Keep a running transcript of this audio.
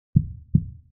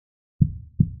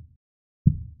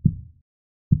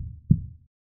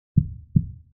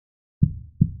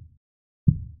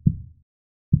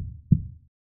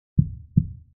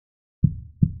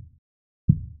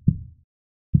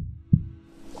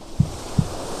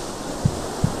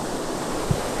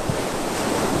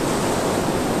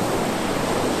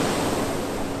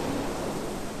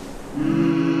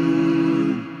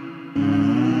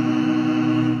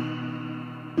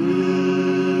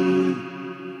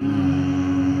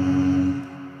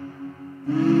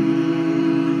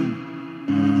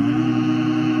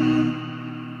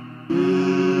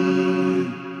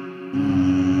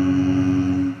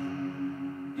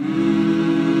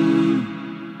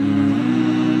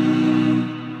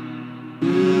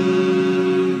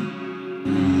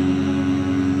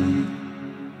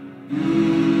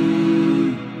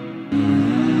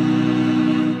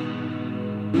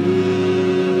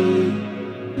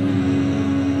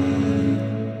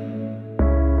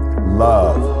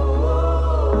love.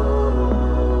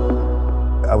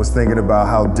 I was thinking about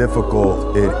how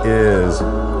difficult it is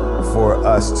for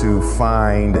us to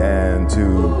find and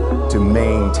to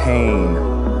maintain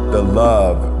the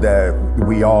love that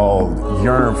we all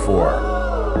yearn for.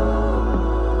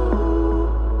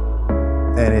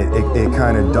 And it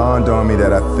kind of dawned on me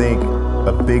that I think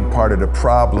a big part of the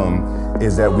problem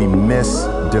is that we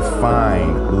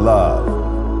misdefine love.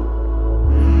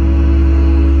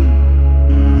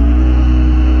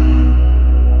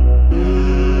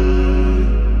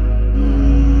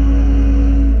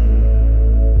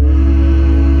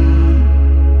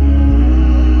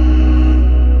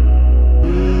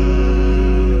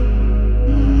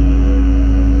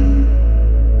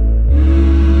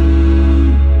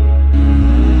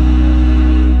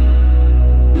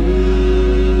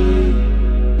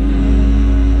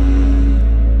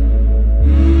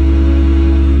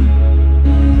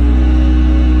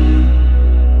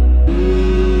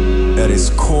 At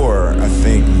its core, I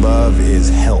think love is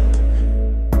help.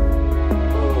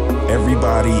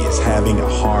 Everybody is having a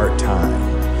hard time.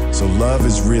 So love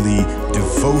is really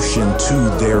devotion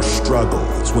to their struggle.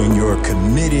 It's when you're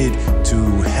committed to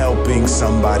helping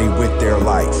somebody with their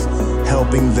life,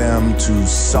 helping them to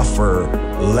suffer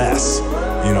less,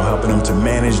 helping them to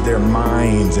manage their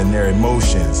minds and their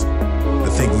emotions. I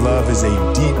think love is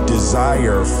a deep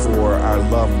desire for our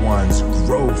loved ones'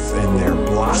 growth and their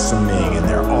blossoming and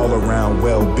their all-around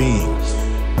well-being.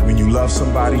 When you love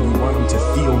somebody, you want them to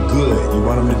feel good. You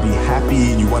want them to be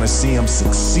happy, and you want to see them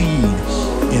succeed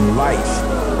in life.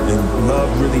 And love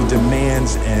really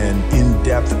demands an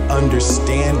in-depth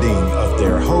understanding of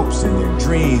their hopes and their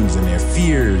dreams and their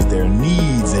fears, their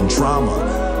needs and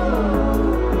trauma.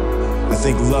 I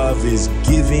think love is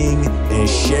giving and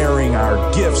sharing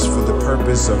our gifts for the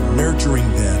purpose of nurturing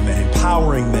them and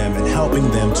empowering them and helping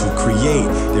them to create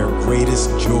their greatest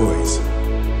joys.